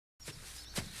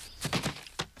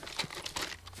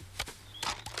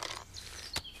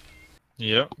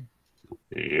Yeah.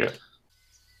 Yeah.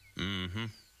 Mm-hmm.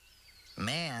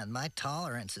 Man, my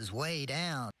tolerance is way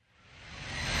down.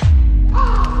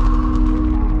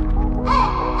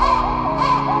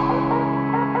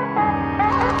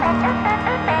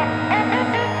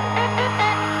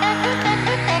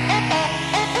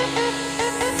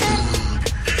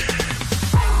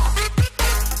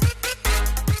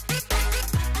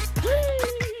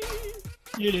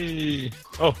 Yay!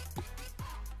 Oh.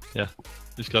 Yeah,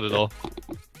 we've got it all.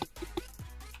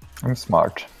 I'm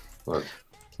smart. What?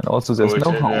 And also there's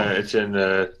no hole. It's in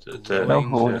No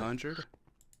hole. 100.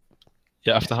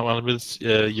 Yeah, after 100 minutes,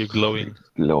 you're glowing.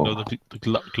 Glow. No, the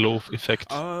glow effect.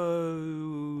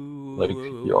 Oh. Like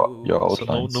your So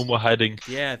outlines. no more hiding.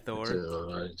 Yeah, Thor.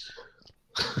 alright.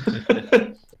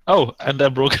 Oh, and I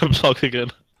broke a block again.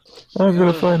 I'm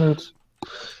gonna find it.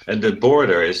 And the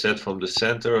border, is that from the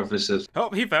center or is it Oh,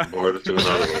 he found. border to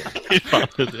another one? He found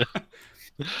it,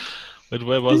 yeah. Wait,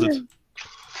 where was it?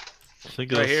 I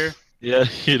think it Right was... here. Yeah,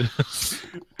 here it is.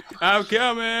 I'm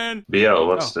coming. BL,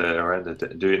 what's the render?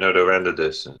 Do you know the render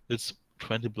distance? It's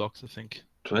 20 blocks, I think.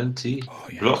 20 Oh,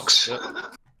 yes. blocks?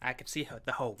 I can see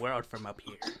the whole world from up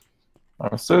here.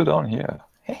 I'm still down here.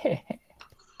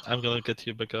 I'm gonna get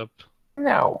you back up.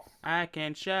 No. I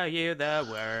can show you the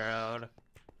world.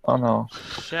 Oh no.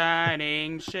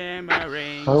 Shining,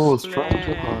 shimmering, I was trying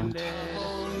to hide. splendid.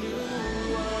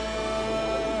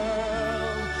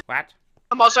 What?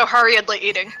 I'm also hurriedly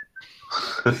eating.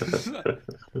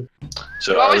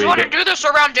 So You always want to do this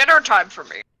around dinner time for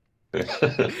me.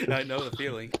 I know the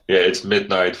feeling. Yeah, it's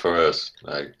midnight for us.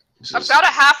 Like, it's I've just- got a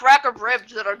half rack of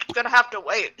ribs that are gonna have to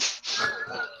wait.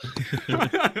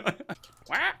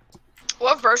 What?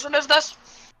 What version is this?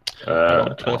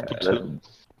 12.2.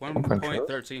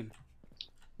 1.13.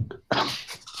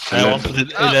 I want to put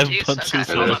it Oh, 11.2.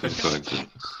 jeez,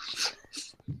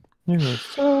 You're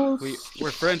so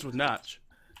We're friends with Notch.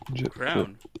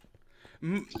 Crown.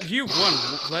 You won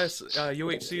less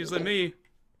UHCs than me.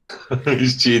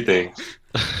 He's cheating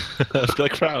I've got a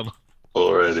crown.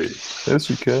 already. Yes,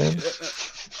 you can.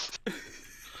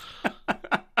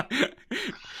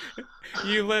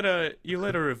 You let a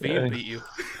ravine beat you.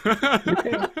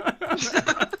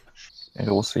 And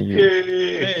also you.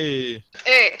 Hey!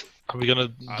 Hey, Are we gonna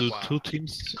do wow. 2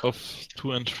 teams of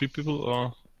 2 and 3 people,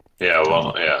 or...? Yeah,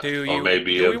 well, yeah. Do Or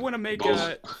maybe we want to make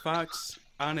both. Fox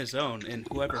on his own, and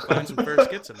whoever finds him first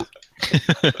gets him?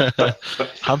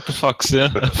 Hunt the fox, yeah?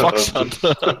 Fox hunt.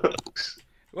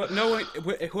 Well, no one,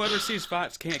 whoever sees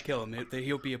Fox can't kill him.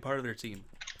 He'll be a part of their team.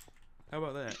 How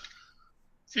about that?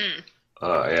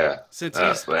 Oh, yeah. Since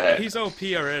but- he's OP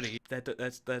already,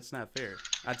 that's not fair.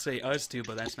 I'd say us too,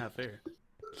 but that's not fair.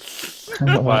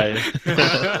 Why?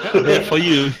 Yeah, for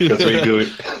you. Because we do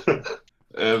it.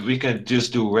 We can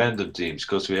just do random teams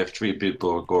because we have 3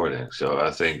 people recording. So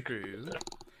I think True.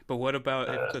 But what about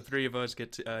if the 3 of us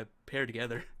get to, pair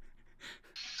together?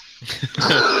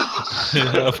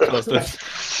 Yeah, of course,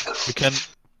 we can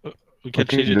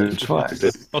change do it. it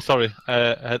twice. Oh, sorry,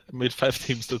 I had made 5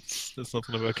 teams. That's not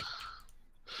gonna work.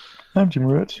 I'm Team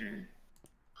Red.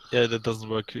 Yeah, that doesn't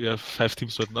work. We have 5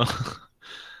 teams right now.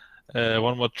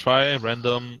 One more try,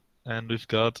 random, and we've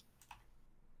got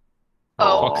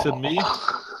Fox and me.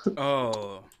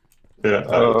 Oh. yeah.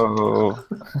 Oh.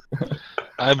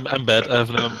 I'm bad. I have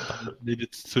never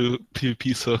needed to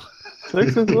PvP, so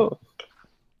Thanks as well.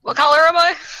 what color am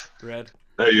I? Red.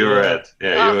 No, you're right.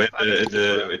 Yeah, Oh, you're in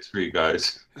the with 3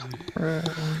 guys.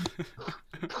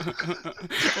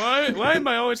 Why am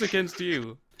I always against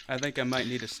you? I think I might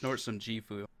need to snort some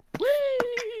G-Fu.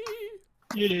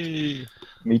 yay!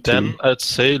 Me too. Then I'd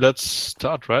say let's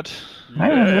start, right?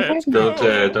 Let's go.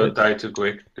 Don't die too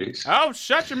quick, please. Oh,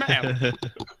 shut your mouth!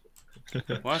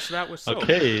 Wash that with soap.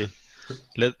 Okay.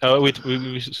 Wait,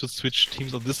 we should switch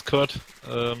teams on Discord.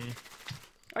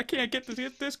 I can't get to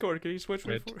Discord. Can you switch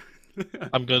me Wait. for?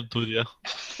 I'm gonna do it, yeah.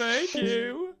 Thank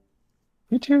you.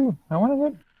 Me too. I want to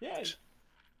win. Yeah.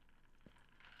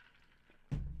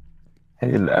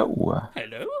 Hello.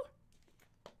 Hello.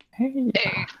 Hey.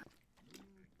 Hey.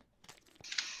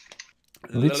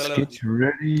 Let's get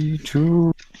ready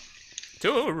to.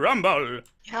 To rumble.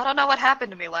 I don't know what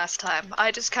happened to me last time.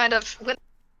 I just kind of went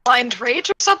blind rage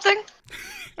or something.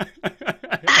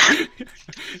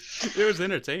 It was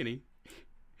entertaining.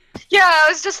 Yeah, I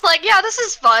was just like, yeah, this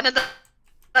is fun, and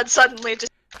then suddenly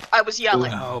just I was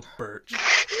yelling. Oh, Birch.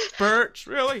 Birch,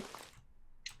 really?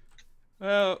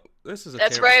 Well, this is a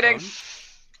It's terrible raining.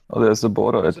 Oh, there's a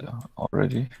border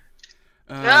already.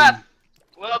 fun. Ah,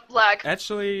 whoop, lag.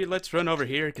 Actually, let's run over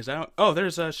here because I don't. Oh,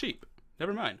 there's a sheep.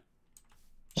 Never mind.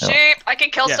 Yeah. Sheep, I can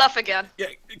kill stuff again. Yeah,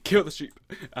 kill the sheep.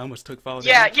 I almost took fall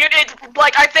Yeah, damage. you did.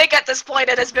 Like, I think at this point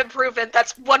it has been proven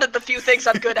that's one of the few things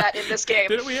I'm good at in this game.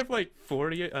 Didn't we have like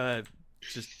 40,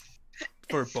 just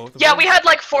for both of us? Yeah, we had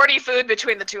like 40 food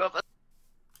between the two of us.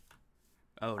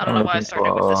 Oh, I don't know why I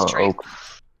started with this tree. Oak.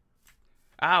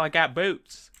 Oh, I got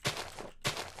boots.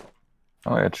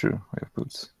 Oh yeah, true. We have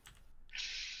boots.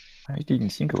 I didn't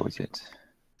think about it.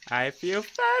 I feel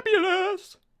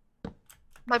fabulous.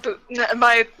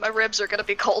 My ribs are gonna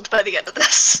be cold by the end of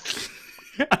this.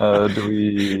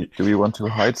 Do we want to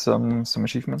hide some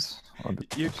achievements? Or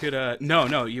You could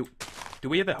no, you do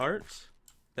we have the hearts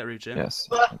that regen? yes.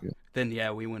 What? Okay. Then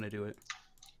yeah, we want to do it.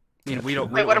 I mean, we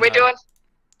don't. Wait, what are we doing?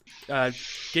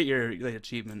 Get your like,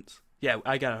 achievements. Yeah,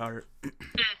 I got a heart.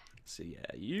 So yeah,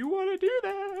 you want to do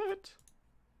that.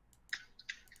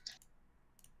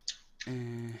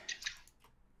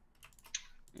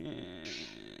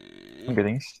 I'm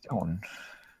getting stone.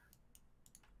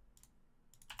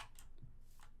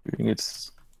 Doing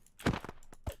it's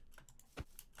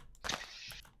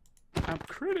I'm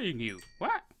critting you.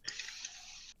 What?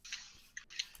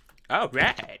 All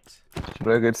right. should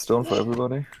I get stone for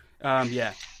everybody?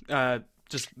 Yeah.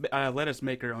 Just let us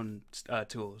make our own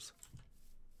tools,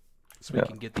 so we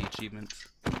can get the achievements.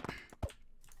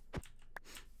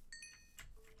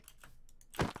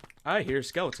 I hear a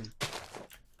skeleton.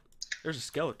 There's a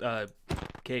skeleton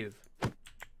cave. At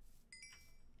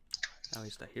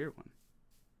least I hear one.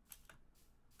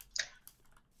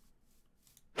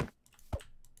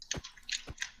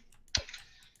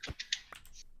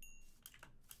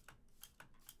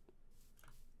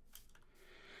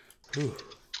 Whew.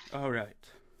 All right.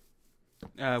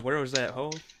 Where was that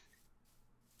hole?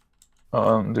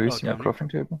 Do you see my down here.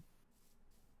 crafting table?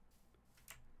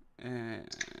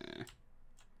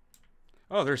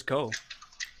 Oh, there's coal.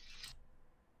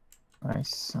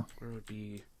 Nice. Where would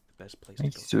be the best place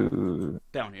Needs to go? to.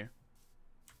 Down here.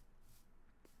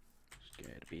 Just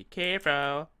gotta be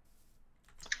careful.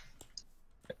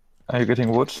 Are you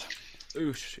getting wood?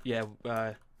 Oosh. Yeah.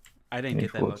 I didn't Need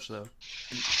get that wood. much though.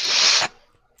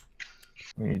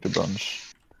 We need a bunch.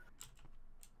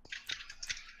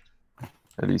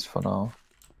 At least for now.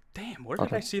 Damn. Where did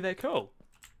Okay. I see that coal?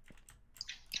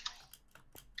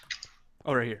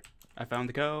 Oh, right here. I found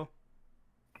the coal.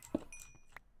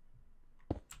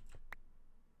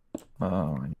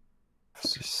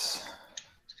 This.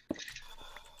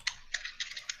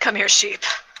 Come here, sheep.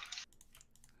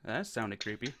 That sounded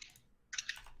creepy.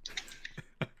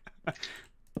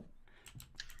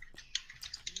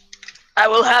 I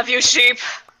will have you, sheep.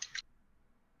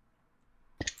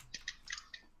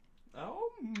 Oh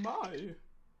my.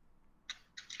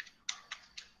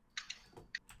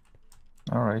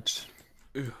 All right.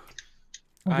 Ooh.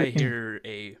 Okay. I hear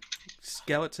a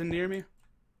skeleton near me.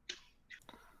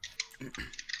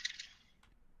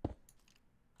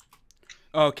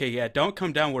 Okay, yeah, don't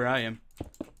come down where I am.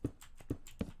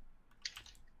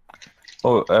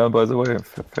 Oh, by the way,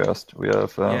 first we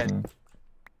have maxed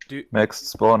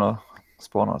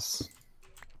spawners.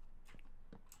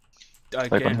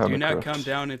 Again, do not Hermitcraft. come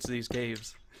down into these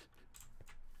caves.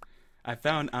 I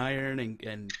found iron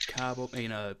and cobble,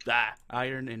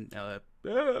 iron and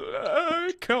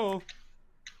coal.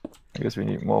 I guess we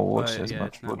need more wood. But, As yeah,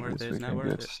 much it's not wood worth as it, we it's not can worth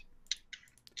get. it.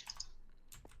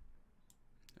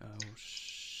 Oh,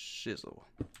 shizzle.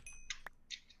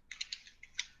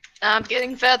 I'm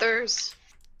getting feathers.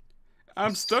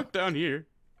 I'm stuck down here.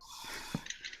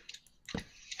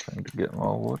 Trying to get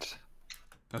more wood.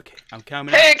 Okay, I'm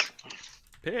coming. Pig!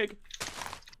 Pig.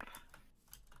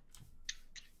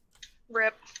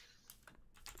 Rip.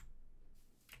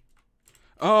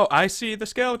 Oh, I see the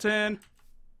skeleton.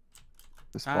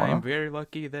 The I'm spawner. very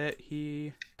lucky that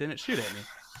he didn't shoot at me.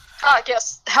 Ah,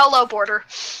 yes. Hello, border.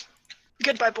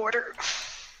 Goodbye, border.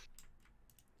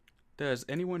 Does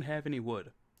anyone have any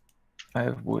wood? I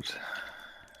have wood.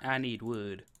 I need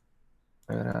wood.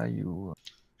 Where are you?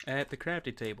 At the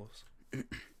crafting tables.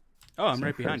 Oh, I'm So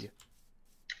right behind first.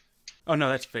 you. Oh, no,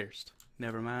 that's first.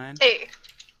 Never mind. Hey,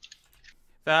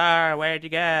 Thor, where'd you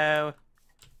go?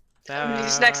 Thor,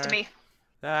 he's next to me.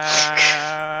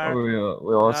 Oh, Thor,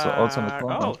 we're also in the Thor.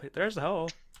 corner. Oh, there's the hole.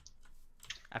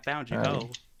 I found your Hey. hole.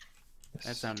 Yes.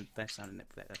 That sounded, that's, no,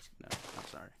 I'm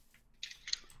sorry.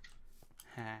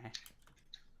 Hi.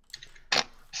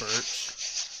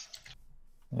 Birch.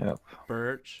 Yep.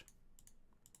 Birch.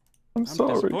 I'm I'm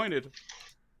sorry. disappointed.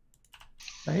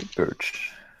 I hate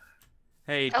birch.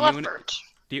 Hey, I love birch.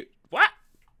 do you, what?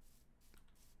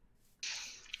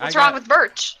 What's wrong with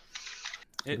birch?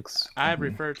 Looks I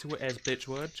refer to it as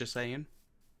bitchwood, just saying.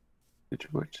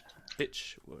 beech wood.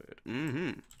 Bitchwood.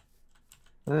 Mm-hmm.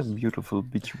 That's beautiful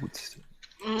beech wood.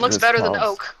 Looks This better than counts.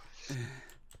 oak.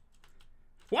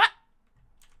 What?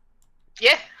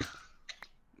 Yeah.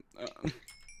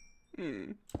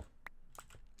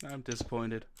 I'm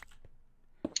disappointed.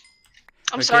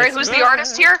 I'm But sorry, guess who's the what?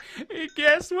 artist here?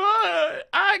 Guess what?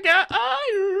 I got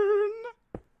iron.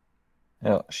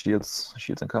 Yeah, shields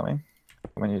incoming.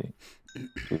 How many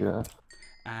do you have?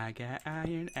 I got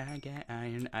iron.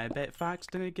 I bet Fox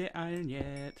didn't get iron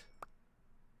yet.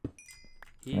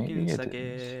 He Maybe can he suck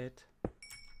didn't. it.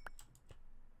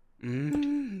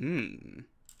 Mm-hmm.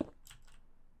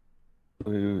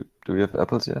 Do we have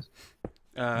apples yet?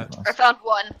 I found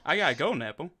one. I got a golden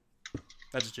apple.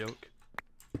 That's a joke.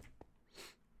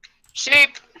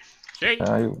 Sheep. Sheep.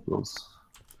 You wolves.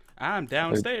 I'm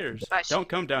downstairs. Nice. Don't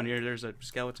come down here. There's a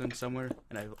skeleton somewhere,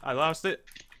 and I lost it.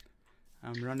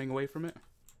 I'm running away from it.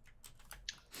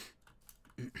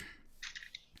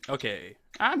 Okay,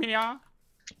 I'm here.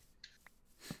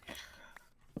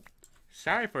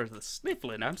 Sorry for the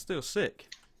sniffling. I'm still sick.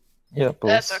 Yeah,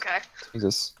 bulls. That's okay.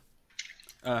 Jesus.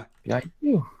 Behind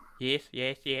you. Yes.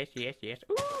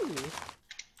 Ooh.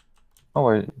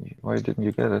 Oh, why didn't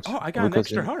you get it? Oh, I got an Because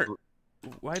extra you heart.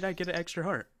 Why did I get an extra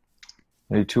heart?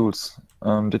 need tools.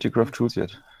 Did you craft tools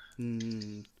yet?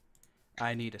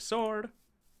 I need a sword.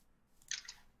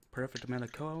 Perfect amount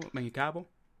of cobble.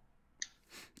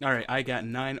 Alright, I got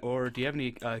 9 ore. Do you have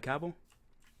any cobble?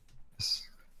 Yes.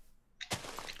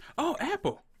 Oh,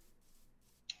 apple!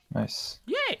 Nice.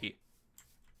 Yay!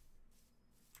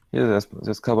 Here,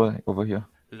 there's cobble over here.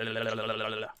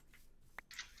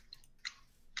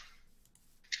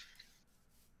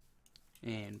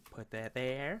 And put that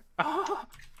there. Oh!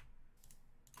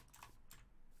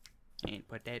 And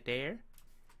put that there.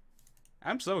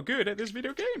 I'm so good at this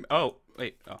video game. Oh,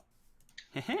 wait. Oh.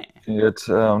 You get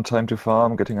time to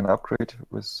farm, getting an upgrade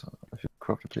with if you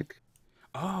craft a pick.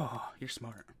 Oh, you're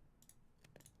smart.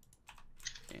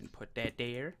 And put that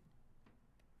there.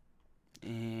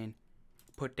 And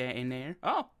put that in there.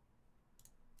 Oh!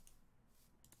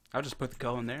 I'll just put the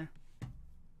coal in there.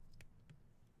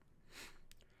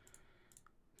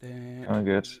 Then I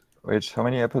get. Wait, how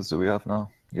many apples do we have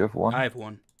now? You have one. I have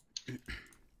one. And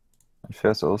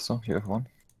Fairs also. You have one.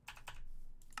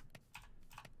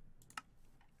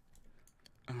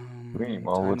 We need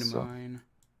more Time wood, to so. mine.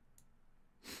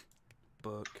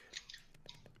 Book.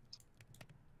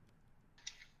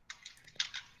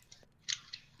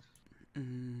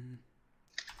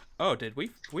 Oh, did we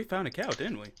found a cow,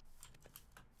 didn't we?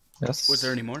 Yes. Was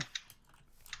there any more?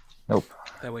 Nope.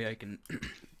 That way I can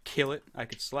kill it. I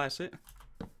could slice it.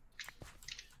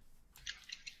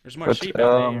 There's more But sheep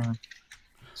out there.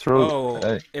 throw.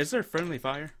 Is there friendly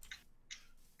fire?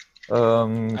 I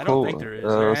I don't think there is.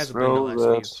 There hasn't been the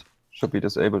last few. Should be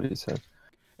disabled, he said.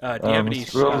 Do you have any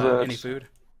any food?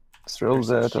 Throw There's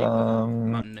some that. sheep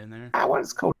mutton in there. What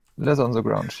is called? Leather on the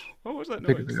ground. What was that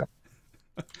Pick noise? it up.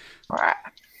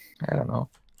 I don't know.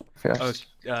 Fairs.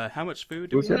 Oh, how much food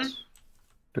do we Tools have? yet?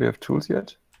 Do you have tools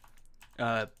yet?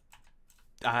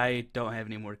 I don't have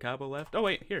any more cobble left. Oh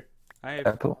wait, here. I have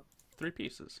Apple. 3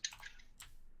 pieces.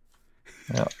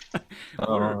 Yeah.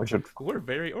 We should. We're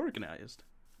very organized.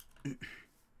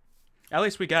 At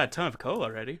least we got a ton of coal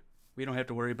already. We don't have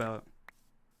to worry about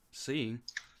seeing.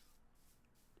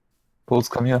 Bulls,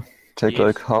 come here. Take Yes.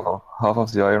 like half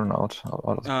of the iron out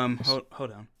of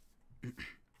Hold on.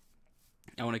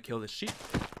 I want to kill this sheep.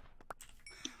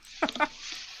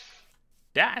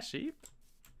 Die, sheep.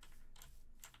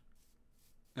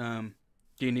 Do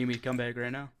you need me to come back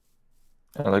right now?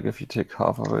 like if you take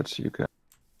half of it, you can.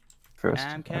 First.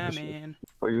 I'm coming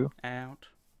for you. out.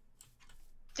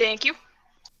 Thank you.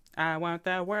 I want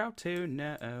the world to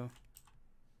know.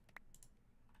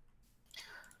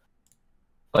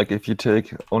 Like if you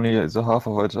take only the half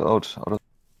of it out of.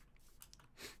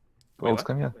 Bulls, what?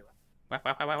 come here.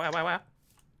 Wow.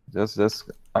 There's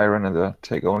iron in there.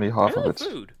 Take only half of Ooh, it.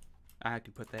 food. I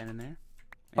can put that in there.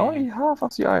 Only And half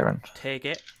of the iron. take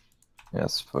it.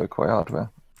 Yes, for acquire hardware.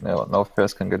 Now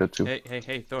Fairs can get it too.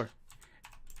 Hey, Thor.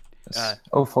 Yes.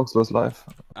 Oh, Fox was live.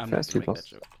 I'm Fairs not gonna make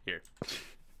keep that us. joke. Here.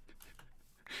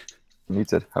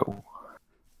 Needs it. How?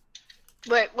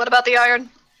 Wait, what about the iron?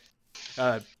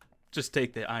 Just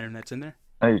take the iron that's in there.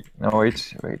 Hey, no,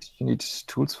 wait. You need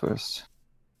tools first.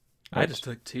 I just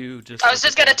took 2. I was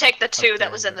just gonna take the 2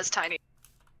 that was in this tiny.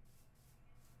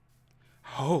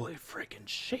 Holy freaking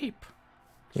sheep!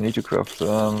 You need to craft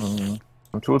some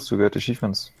tools to get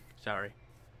achievements. Sorry,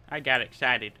 I got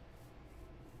excited.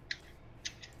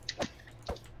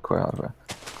 Acquire hardware.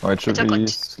 Alright, should took we like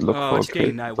look Oh, for it's a getting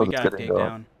cave? night. So We it's gotta getting dig dark.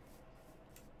 down.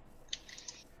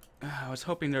 I was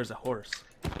hoping there was a horse.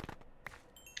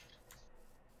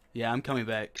 Yeah, I'm coming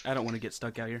back. I don't want to get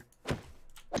stuck out here.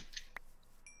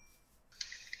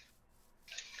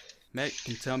 Matt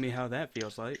can tell me how that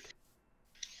feels like.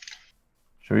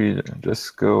 Should we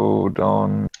just go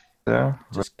down there?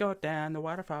 Just go down the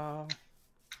waterfall.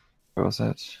 Where was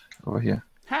that? Over here.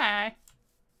 Hi.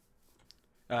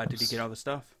 Did you get all the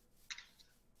stuff?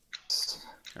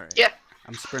 Alright. Yeah.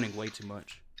 I'm sprinting way too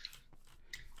much.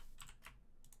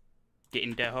 Get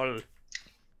in the hole.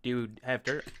 Do you have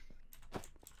dirt?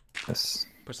 Yes.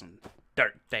 Put some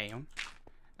dirt down.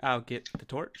 I'll get the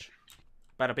torch.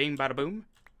 Bada bing, bada boom.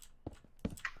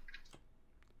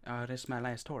 Oh, this is my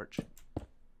last torch.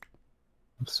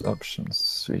 Oops,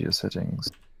 options, video settings.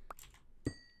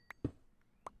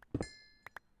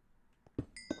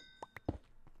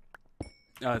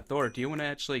 Thor, do you want to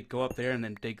actually go up there and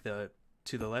then dig to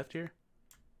the left here?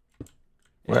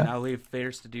 Where? And I'll leave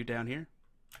Fairs to do down here.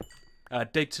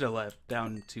 Dig to the left,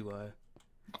 down to Oh,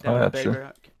 the yeah,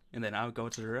 bedrock, and then I'll go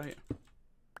to the right.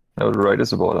 No, the right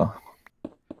is the border.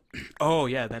 Oh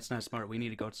yeah, that's not smart. We need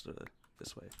to go to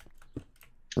this way.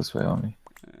 This way only.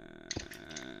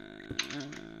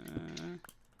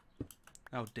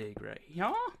 I'll dig right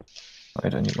here.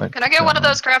 Wait, I need my Can I get one of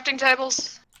camera. those crafting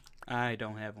tables? I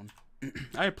don't have one.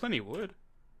 I have plenty of wood.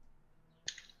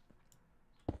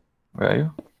 Where are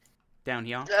you? Down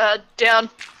here. Down.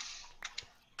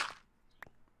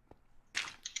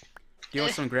 Do you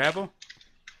want some gravel?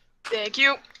 Thank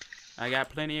you. I got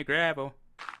plenty of gravel.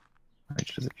 Wait,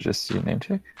 does it just see a name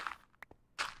tag?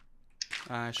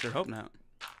 I sure hope not.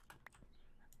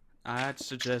 I'd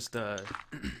suggest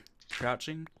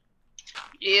crouching.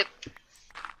 Yep.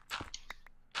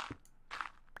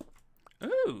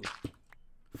 Ooh,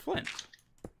 flint.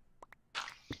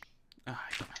 Ah,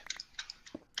 I don't have it.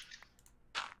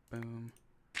 Boom,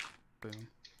 boom.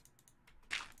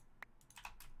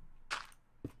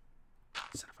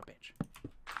 Son of a bitch.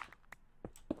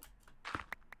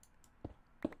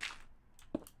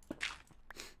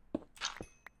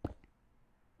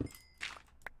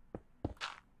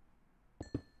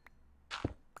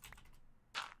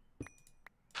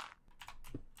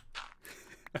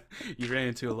 You ran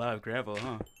into a lot of gravel,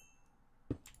 huh?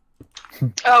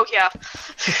 Oh, yeah.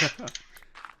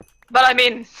 But I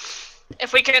mean,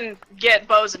 if we can get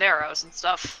bows and arrows and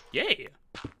stuff. Yeah.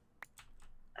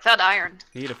 I found iron.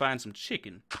 Need to find some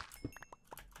chicken.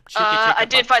 I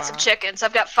did find some chickens.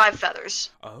 I've got 5 feathers.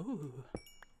 Oh.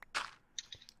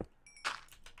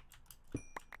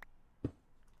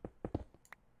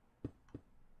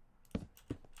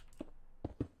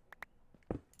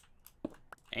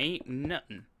 Ain't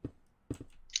nothing.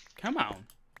 Come on.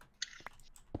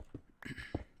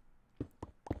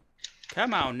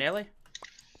 Come on, Nelly.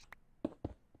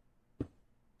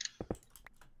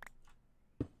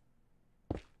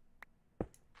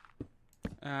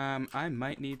 I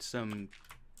might need some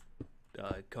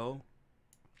coal.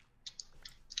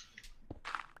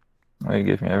 Oh, you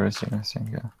gave me everything, I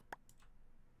think, yeah.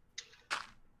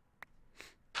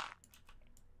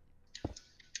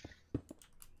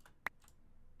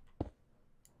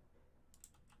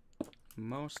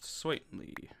 Most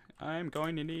certainly. I'm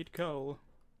going to need coal.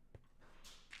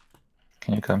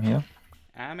 Can you come here?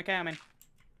 I'm a coming.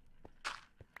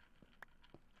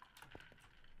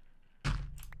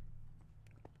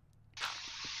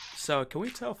 So, can we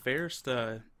tell Ferris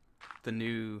the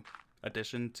new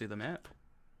addition to the map?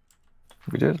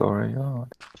 We did already, oh.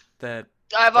 That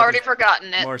I've already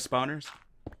forgotten it. more spawners?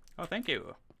 Oh, thank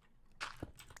you.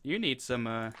 You need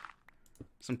some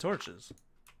torches.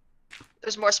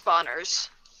 There's more spawners.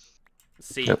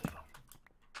 See. Yep.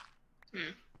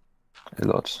 A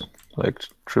lot. Like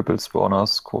triple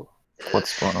spawners, quad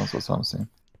spawners or something.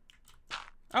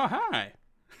 Oh, hi.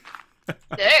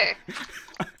 Hey.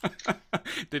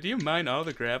 Did you mine all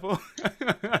the gravel?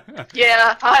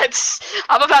 Yeah,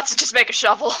 I'm about to just make a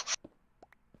shovel.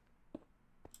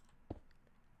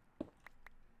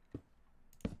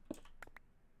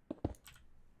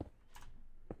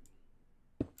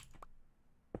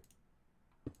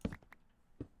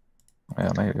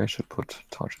 Yeah, maybe I should put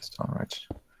torches down, right?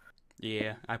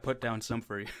 Yeah, I put down some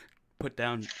for you. Put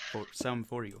down some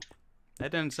for you.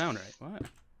 That doesn't sound right. What?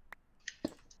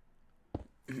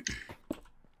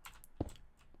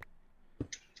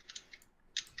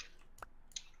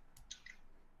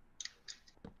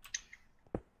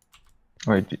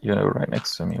 Wait, you're right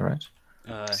next to me, right?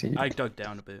 See. I dug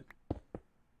down a bit.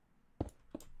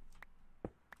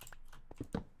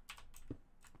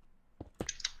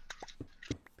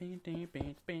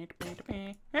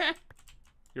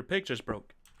 Your pig just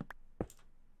broke.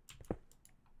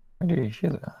 Where do you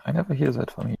hear that? I never hear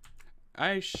that from here.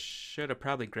 I should have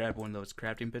probably grabbed one of those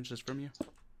crafting benches from you.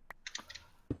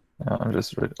 Yeah, I'm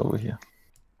just right over here.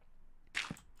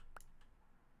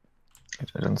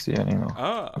 Shit, I don't see any now.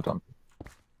 Oh. Hold on.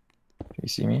 Do you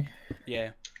see me?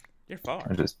 Yeah. You're far.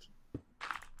 I just...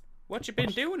 What you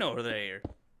been doing over there?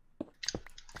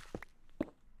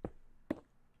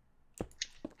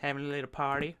 Having a little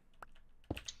party?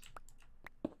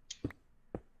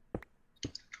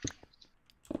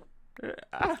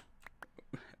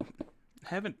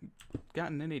 Haven't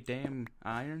gotten any damn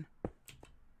iron.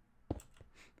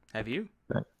 Have you?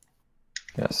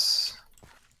 Yes.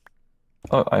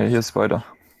 Oh, I hear spider.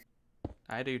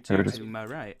 I do There too, it is. to my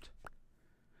right.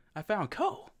 I found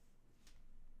coal.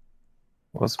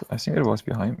 I think it was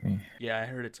behind me. Yeah, I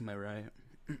heard it to my right.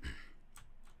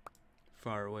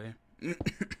 Far away.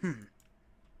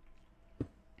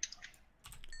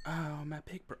 Oh, my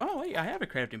pig. Oh, wait, I have a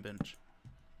crafting bench.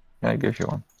 Yeah, I gave you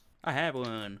one. I have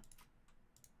one.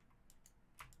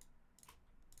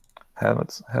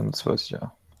 Helmets first, yeah.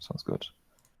 Sounds good.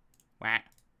 Wah.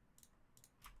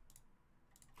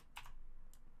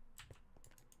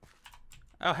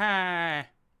 Oh, hi.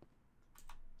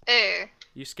 Hey.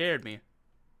 You scared me.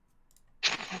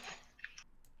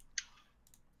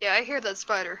 Yeah, I hear that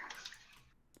spider.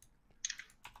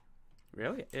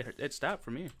 Really? It stopped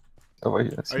for me. Oh,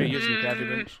 wait, yes. Are you using your crafting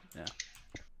bench? Yeah.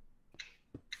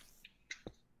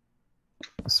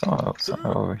 I saw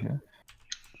somewhere over here.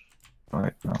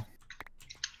 Right now.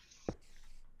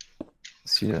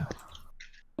 It's here.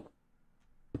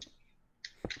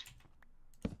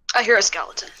 I hear a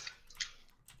skeleton.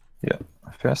 Yeah,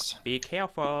 first. Be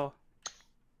careful.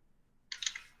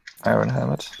 Iron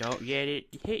helmet. Don't get it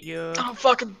hit you. I don't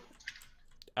fucking,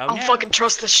 Oh, I don't no. fucking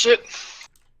trust this shit.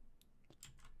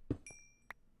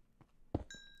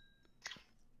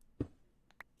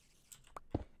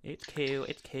 It's cool.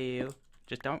 It's cool.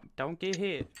 Just don't get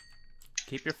hit.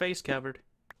 Keep your face covered.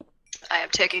 I am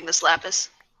taking this lapis.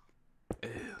 Ew.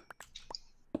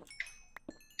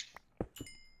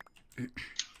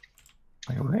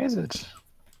 Wait, where is it?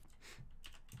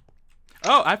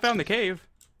 Oh, I found the cave.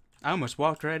 I almost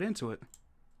walked right into it.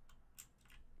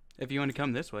 If you want to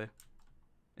come this way,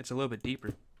 it's a little bit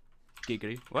deeper.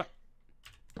 Giggity. What?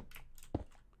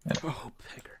 Yeah. Oh,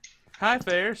 pecker. Hi,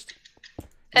 Fairst.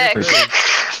 Hey.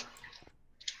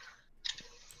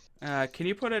 Can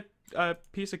you put a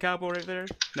piece of cobble right there?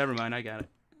 Never mind, I got it.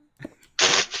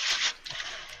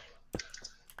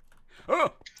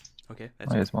 Oh! Okay,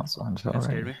 that's Oh, it. it's Monster Hunter That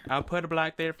scared already. me. I'll put a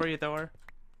block there for you, Thor.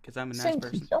 Because I'm a nice Thank you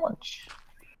person. so much.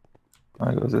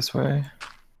 I go this way.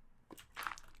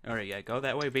 Alright, yeah, go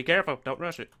that way. Be careful. Don't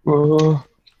rush it. Whoa.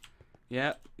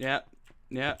 Yep, yep,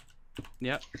 yep,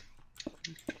 yep.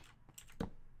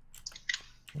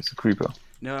 It's a creeper.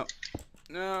 No.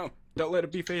 No. Don't let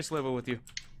it be face level with you.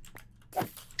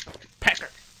 Pecker.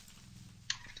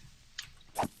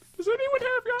 Does anyone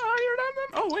have iron on them?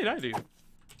 Oh, wait, I do.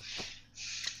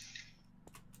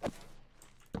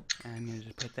 I'm gonna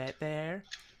just put that there.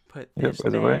 Put Yep, this by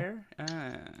the way.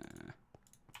 there.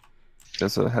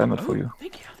 There's a helmet Oh, for you.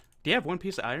 thank you. Do you have one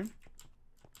piece of iron?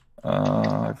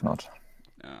 I've not.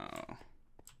 Oh.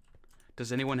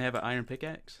 Does anyone have an iron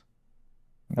pickaxe?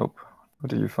 Nope. What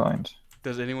do you find?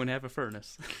 Does anyone have a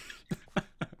furnace?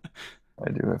 I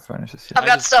do have furnaces here. I've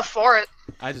got stuff for it.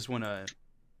 I just want a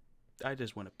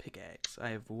pickaxe. I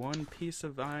have one piece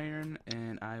of iron,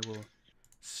 and I will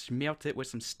smelt it with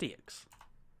some sticks.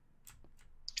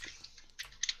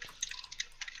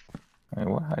 Wait,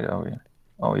 what height are we?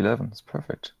 Oh, 11. It's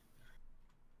perfect.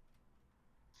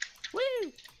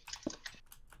 Woo!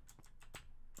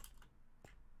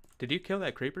 Did you kill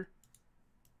that creeper?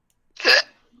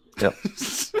 Yep.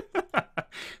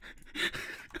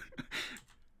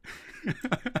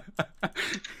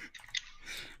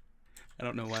 I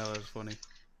don't know why that was funny.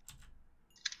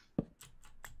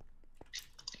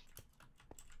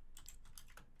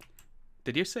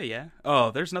 Did you say yeah?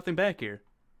 Oh, there's nothing back here.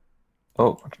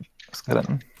 Oh,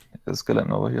 skeleton. There's a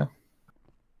skeleton over here.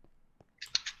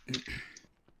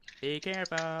 Be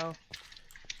careful.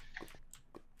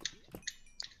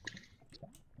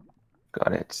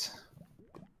 Got it.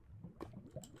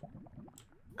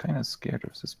 Kind of scared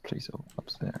of this place up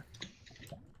there.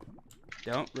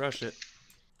 Don't rush it.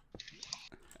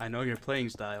 I know your playing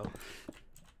style.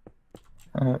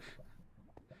 Uh,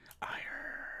 Iron.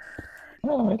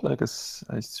 oh, I'd like a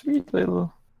sweet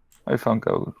little... I found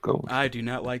gold. I do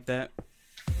not like that.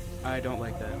 I don't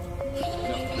like that.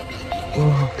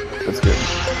 Oh, that's good.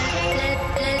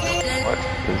 What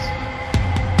is...